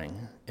wedding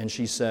ring? And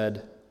she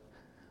said,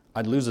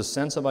 I'd lose a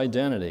sense of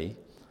identity,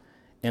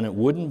 and it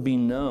wouldn't be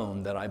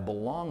known that I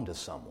belong to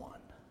someone.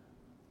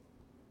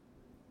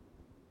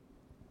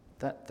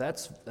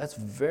 That's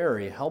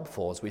very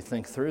helpful as we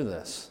think through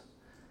this.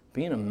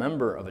 Being a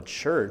member of a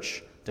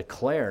church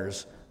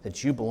declares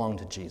that you belong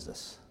to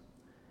Jesus.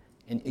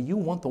 And you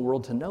want the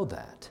world to know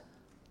that.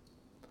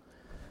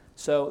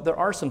 So there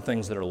are some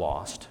things that are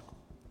lost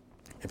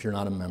if you're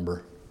not a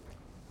member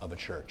of a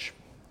church.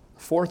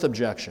 Fourth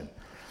objection.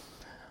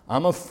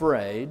 I'm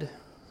afraid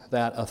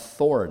that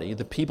authority,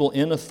 the people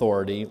in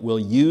authority, will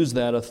use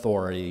that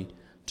authority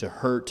to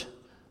hurt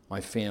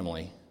my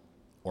family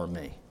or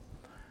me.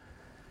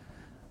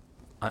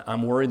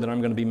 I'm worried that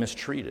I'm going to be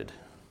mistreated.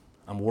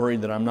 I'm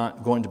worried that I'm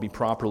not going to be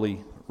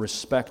properly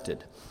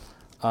respected.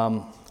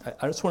 I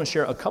just want to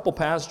share a couple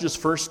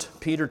passages. 1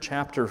 Peter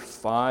chapter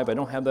 5. I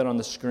don't have that on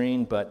the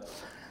screen, but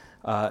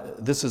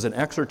this is an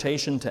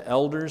exhortation to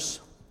elders.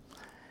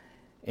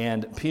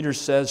 And Peter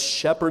says,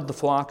 shepherd the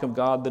flock of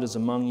God that is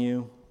among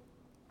you,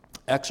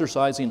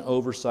 exercising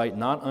oversight,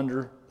 not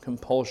under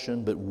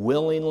compulsion, but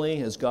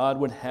willingly as God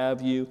would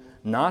have you,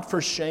 not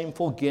for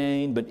shameful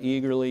gain, but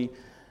eagerly,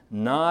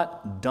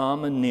 not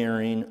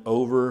domineering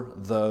over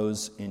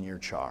those in your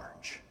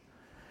charge.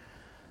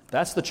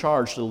 That's the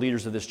charge to the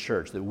leaders of this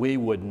church, that we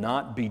would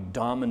not be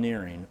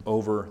domineering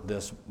over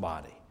this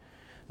body.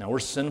 Now, we're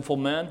sinful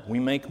men. We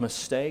make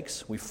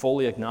mistakes. We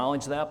fully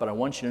acknowledge that, but I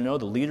want you to know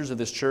the leaders of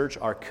this church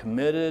are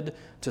committed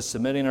to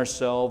submitting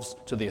ourselves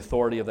to the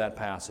authority of that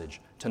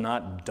passage, to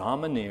not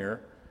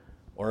domineer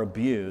or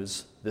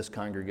abuse this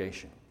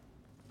congregation.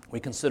 We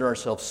consider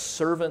ourselves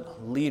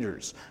servant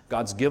leaders.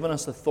 God's given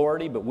us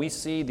authority, but we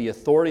see the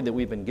authority that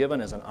we've been given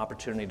as an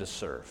opportunity to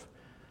serve.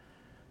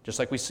 Just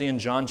like we see in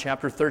John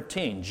chapter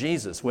 13,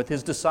 Jesus with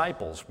his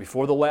disciples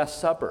before the Last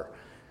Supper.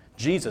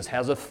 Jesus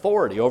has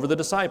authority over the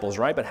disciples,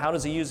 right? But how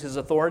does he use his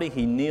authority?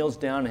 He kneels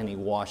down and he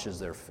washes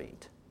their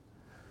feet.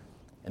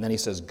 And then he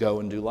says,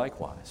 go and do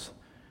likewise.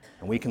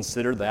 And we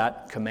consider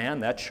that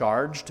command, that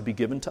charge, to be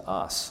given to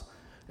us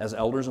as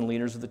elders and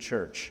leaders of the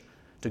church,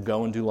 to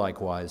go and do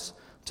likewise,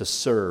 to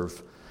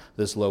serve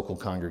this local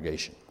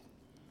congregation.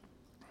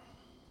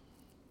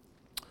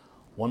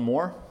 One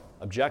more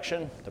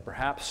objection that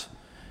perhaps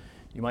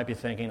you might be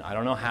thinking, I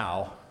don't know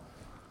how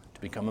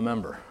to become a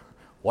member.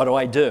 What do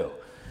I do?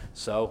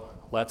 So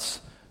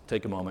let's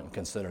take a moment and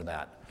consider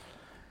that.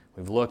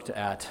 We've looked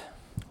at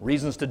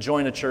reasons to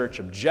join a church,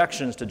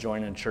 objections to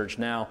joining a church.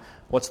 Now,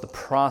 what's the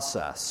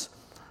process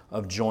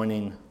of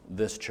joining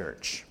this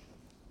church?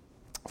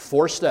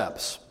 4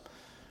 steps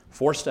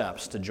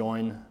to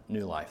join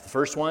New Life. The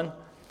first one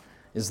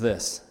is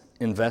this: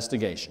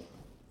 investigation.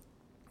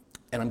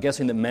 And I'm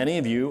guessing that many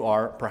of you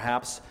are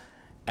perhaps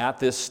at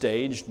this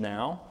stage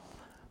now.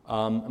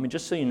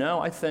 Just so you know,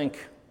 I think,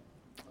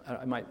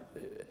 I might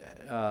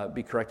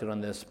be corrected on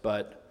this,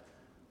 but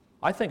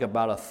I think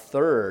about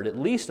at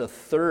least a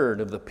third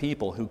of the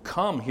people who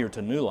come here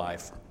to New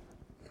Life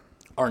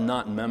are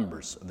not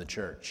members of the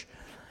church.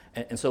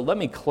 And so let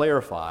me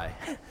clarify.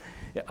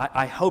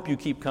 I hope you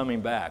keep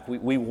coming back.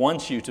 We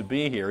want you to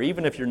be here.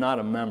 Even if you're not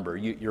a member,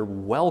 you're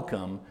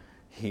welcome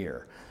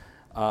here.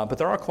 But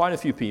there are quite a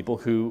few people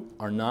who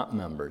are not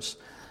members.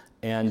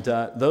 And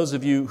those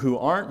of you who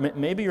aren't,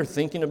 maybe you're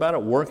thinking about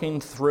it,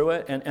 working through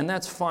it, and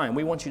that's fine.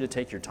 We want you to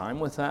take your time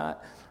with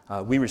that.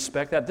 We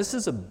respect that. This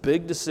is a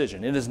big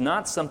decision. It is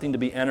not something to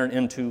be entered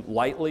into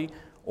lightly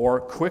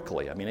or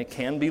quickly. It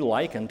can be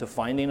likened to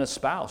finding a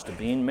spouse, to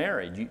being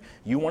married.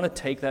 You want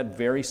to take that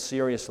very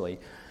seriously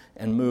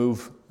and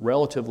move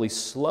relatively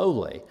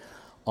slowly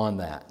on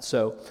that.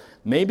 So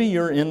maybe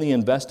you're in the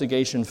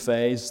investigation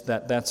phase.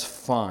 That's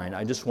fine.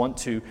 I just want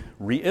to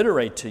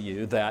reiterate to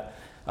you that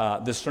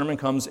this sermon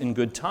comes in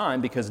good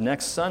time, because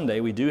next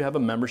Sunday we do have a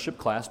membership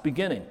class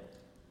beginning.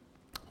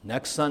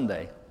 Next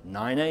Sunday,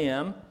 9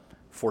 a.m.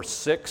 for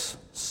 6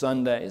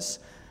 Sundays,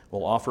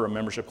 we'll offer a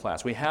membership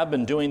class. We have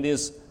been doing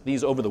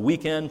these over the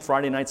weekend,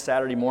 Friday night,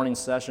 Saturday morning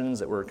sessions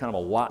that were kind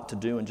of a lot to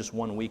do in just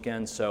one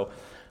weekend. So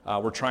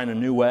we're trying a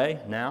new way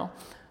now.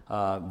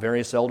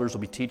 Various elders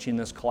will be teaching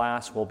this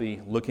class. We'll be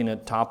looking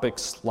at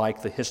topics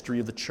like the history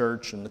of the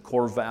church and the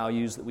core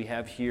values that we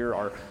have here,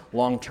 our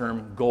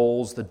long-term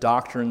goals, the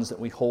doctrines that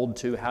we hold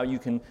to, how you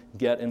can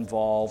get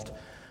involved.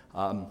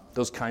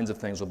 Those kinds of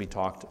things will be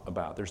talked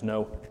about. There's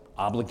no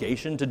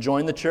obligation to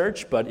join the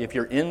church, but if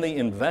you're in the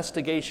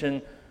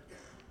investigation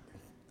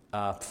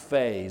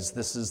phase,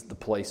 this is the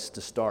place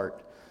to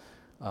start.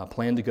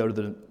 Plan to go to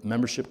the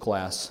membership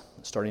class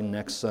starting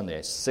next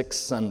Sunday, 6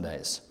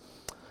 Sundays.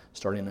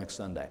 Starting next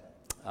Sunday.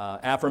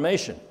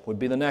 Affirmation would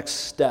be the next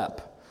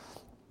step.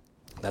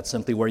 That's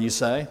simply where you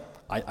say,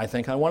 I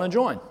think I want to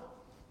join.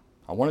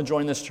 I want to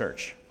join this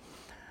church.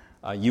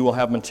 You will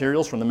have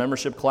materials from the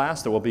membership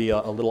class. There will be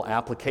a little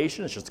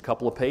application. It's just a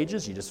couple of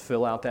pages. You just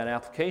fill out that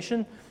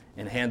application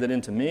and hand it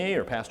in to me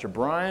or Pastor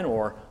Brian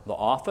or the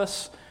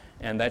office,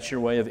 and that's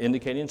your way of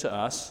indicating to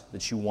us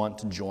that you want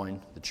to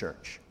join the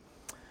church.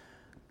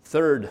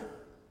 Third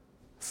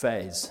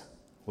phase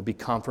will be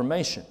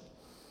confirmation.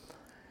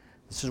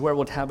 This is where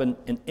we'll have an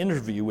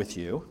interview with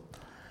you,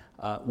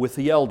 with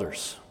the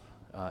elders.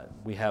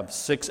 We have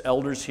 6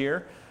 elders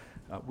here.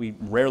 We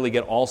rarely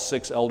get all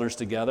 6 elders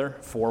together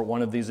for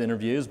one of these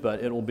interviews,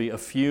 but it will be a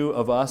few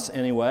of us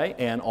anyway,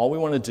 and all we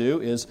want to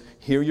do is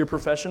hear your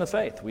profession of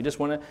faith. We just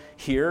want to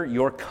hear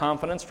your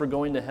confidence for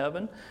going to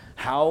heaven,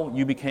 how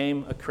you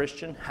became a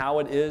Christian, how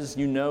it is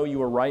you know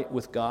you are right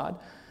with God.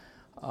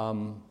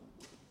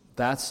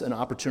 That's an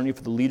opportunity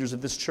for the leaders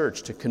of this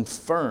church to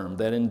confirm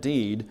that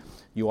indeed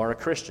you are a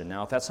Christian.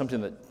 Now, if that's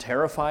something that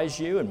terrifies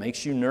you and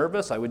makes you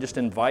nervous, I would just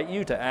invite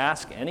you to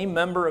ask any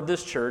member of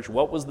this church,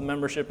 what was the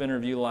membership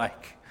interview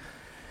like?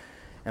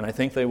 And I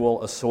think they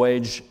will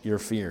assuage your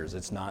fears.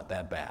 It's not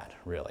that bad,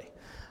 really.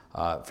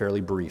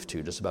 Fairly brief,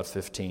 too, just about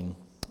 15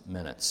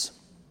 minutes.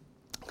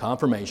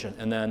 Confirmation.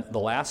 And then the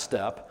last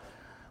step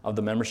of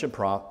the membership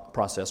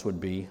process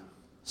would be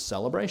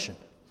celebration.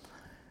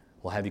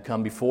 We'll have you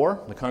come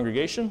before the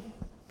congregation,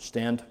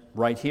 stand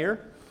right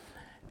here,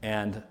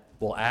 and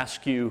we'll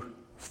ask you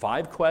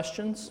 5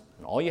 questions,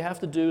 and all you have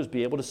to do is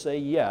be able to say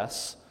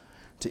yes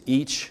to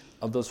each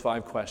of those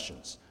 5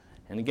 questions.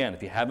 And again,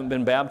 if you haven't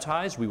been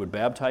baptized, we would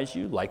baptize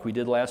you like we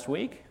did last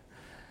week,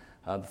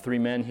 the 3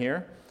 men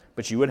here,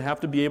 but you would have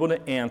to be able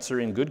to answer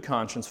in good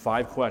conscience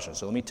 5 questions.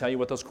 So let me tell you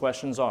what those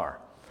questions are.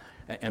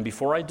 And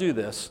before I do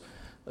this,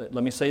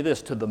 let me say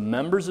this to the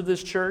members of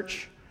this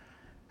church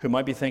who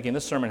might be thinking,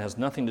 this sermon has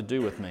nothing to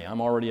do with me.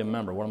 I'm already a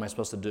member. What am I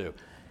supposed to do?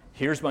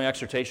 Here's my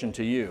exhortation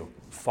to you.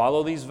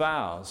 Follow these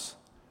vows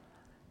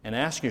and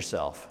ask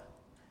yourself,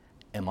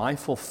 am I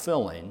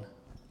fulfilling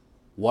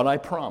what I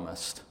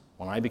promised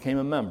when I became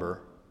a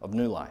member of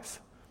New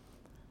Life?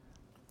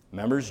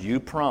 Members, you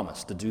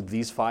promised to do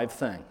these 5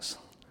 things.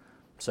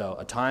 So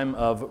a time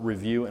of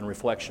review and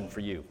reflection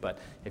for you. But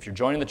if you're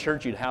joining the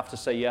church, you'd have to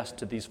say yes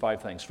to these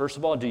 5 things. First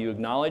of all, do you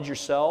acknowledge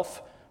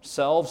yourselves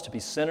to be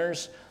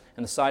sinners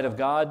in the sight of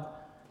God,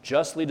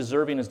 justly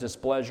deserving His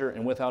displeasure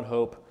and without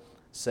hope,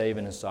 save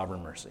in His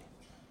sovereign mercy?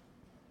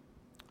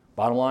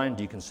 Bottom line,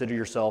 do you consider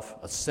yourself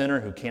a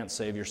sinner who can't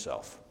save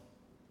yourself?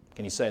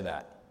 Can you say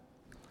that?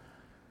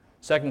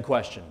 Second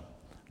question,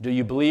 do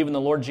you believe in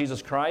the Lord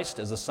Jesus Christ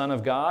as the Son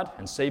of God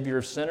and Savior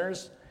of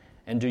sinners?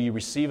 And do you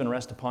receive and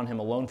rest upon Him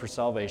alone for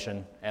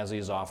salvation as He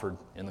is offered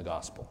in the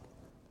gospel?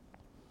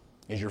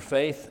 Is your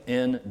faith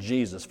in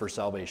Jesus for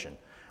salvation?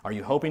 Are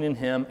you hoping in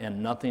Him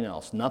and nothing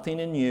else? Nothing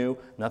in you,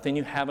 nothing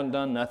you haven't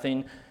done,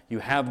 nothing you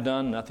have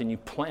done, nothing you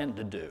plan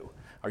to do.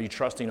 Are you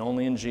trusting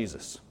only in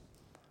Jesus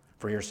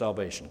for your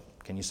salvation?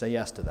 Can you say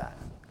yes to that?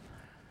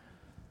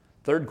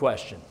 Third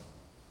question,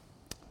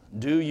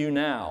 do you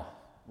now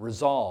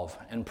resolve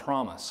and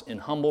promise in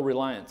humble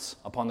reliance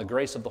upon the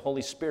grace of the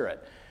Holy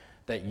Spirit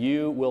that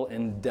you will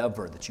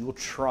endeavor, that you will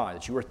try,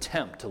 that you will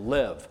attempt to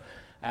live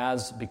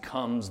as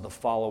becomes the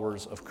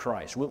followers of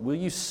Christ? Will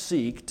you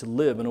seek to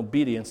live in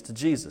obedience to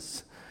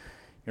Jesus?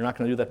 You're not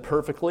going to do that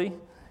perfectly.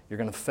 You're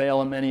going to fail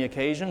on many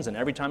occasions, and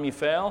every time you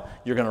fail,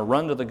 you're going to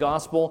run to the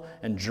gospel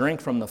and drink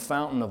from the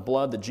fountain of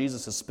blood that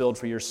Jesus has spilled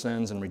for your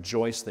sins and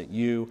rejoice that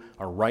you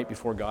are right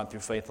before God through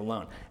faith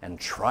alone. And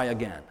try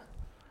again.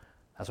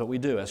 That's what we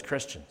do as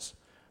Christians.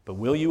 But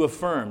will you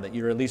affirm that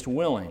you're at least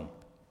willing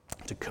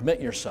to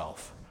commit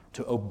yourself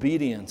to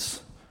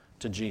obedience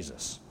to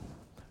Jesus?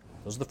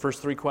 Those are the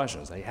first 3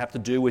 questions. They have to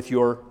do with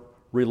your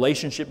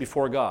relationship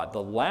before God.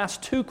 The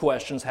last 2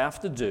 questions have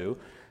to do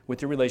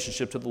with your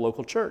relationship to the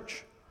local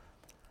church.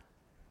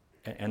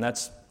 And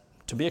that's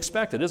to be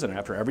expected, isn't it?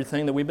 After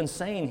everything that we've been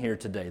saying here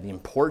today, the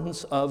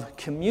importance of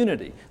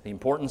community, the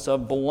importance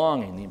of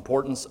belonging, the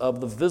importance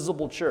of the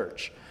visible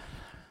church.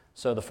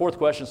 So the 4th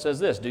question says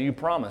this, do you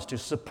promise to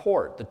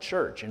support the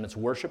church in its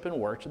worship and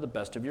work to the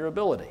best of your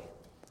ability?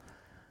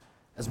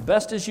 As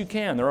best as you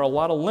can. There are a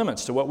lot of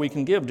limits to what we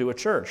can give to a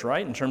church,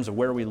 right? In terms of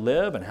where we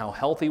live and how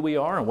healthy we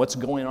are and what's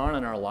going on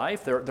in our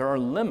life. There are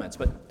limits,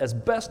 but as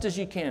best as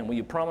you can, will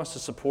you promise to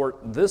support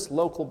this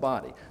local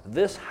body,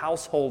 this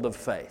household of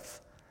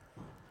faith?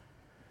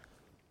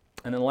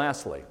 And then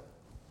lastly,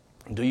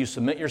 do you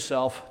submit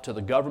yourself to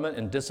the government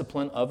and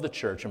discipline of the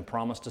church and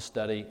promise to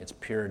study its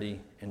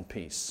purity and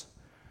peace?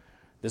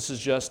 This is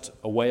just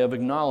a way of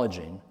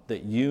acknowledging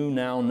that you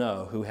now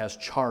know who has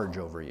charge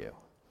over you.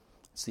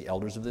 It's the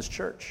elders of this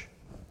church.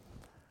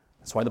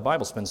 That's why the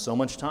Bible spends so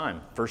much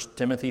time, 1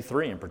 Timothy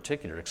 3 in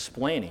particular,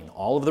 explaining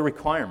all of the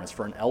requirements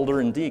for an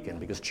elder and deacon,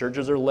 because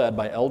churches are led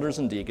by elders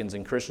and deacons,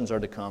 and Christians are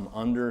to come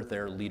under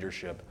their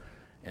leadership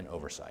and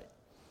oversight.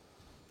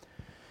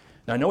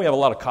 Now, I know we have a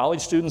lot of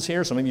college students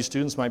here. Some of you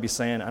students might be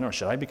saying, I don't know,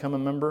 should I become a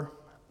member?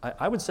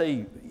 I would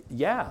say,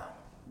 yeah.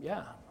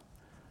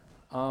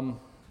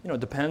 It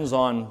depends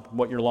on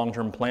what your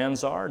long-term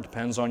plans are. It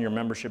depends on your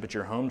membership at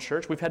your home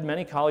church. We've had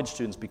many college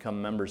students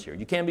become members here.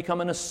 You can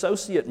become an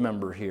associate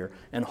member here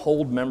and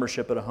hold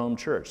membership at a home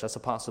church. That's a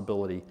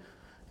possibility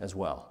as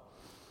well.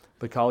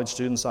 But college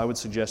students, I would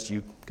suggest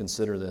you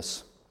consider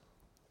this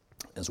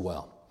as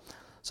well.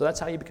 So that's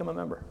how you become a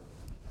member.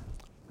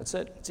 That's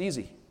it. It's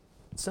easy.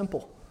 It's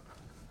simple.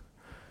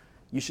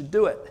 You should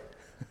do it.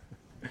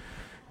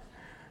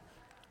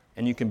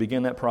 And you can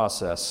begin that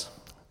process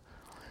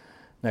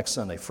next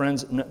Sunday.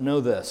 Friends,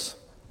 know this.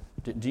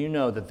 Do you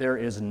know that there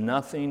is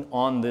nothing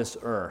on this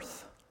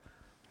earth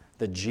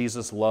that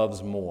Jesus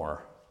loves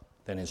more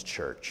than his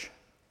church?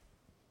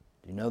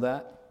 Do you know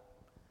that?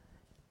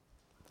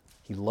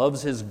 He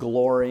loves his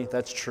glory,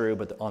 that's true,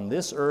 but on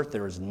this earth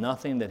there is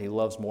nothing that he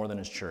loves more than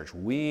his church.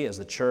 We as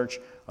the church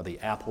are the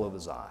apple of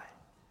his eye.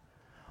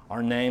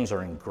 Our names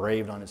are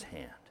engraved on his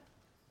hand.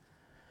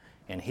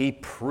 And he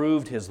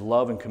proved his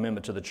love and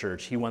commitment to the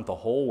church. He went the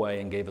whole way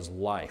and gave his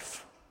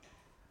life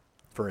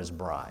for his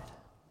bride.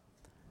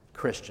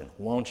 Christian,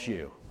 won't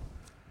you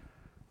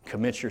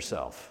commit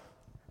yourself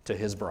to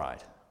his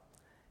bride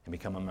and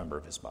become a member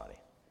of his body?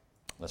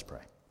 Let's pray.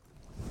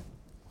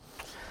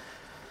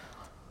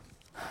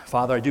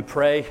 Father, I do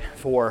pray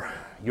for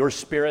your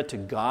Spirit to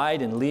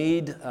guide and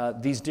lead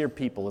these dear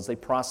people as they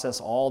process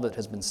all that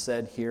has been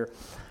said here.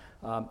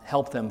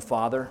 Help them,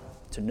 Father,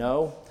 to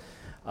know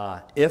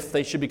if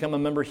they should become a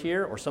member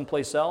here or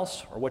someplace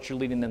else, or what you're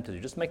leading them to do.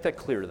 Just make that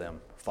clear to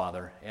them,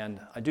 Father. And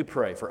I do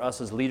pray for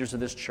us as leaders of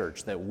this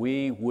church that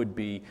we would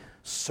be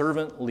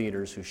servant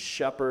leaders who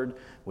shepherd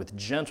with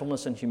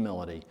gentleness and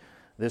humility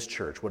this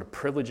church. What a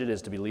privilege it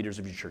is to be leaders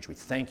of your church. We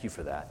thank you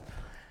for that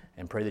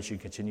and pray that you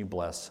continue to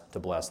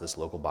bless this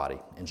local body.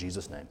 In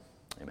Jesus' name,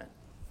 amen.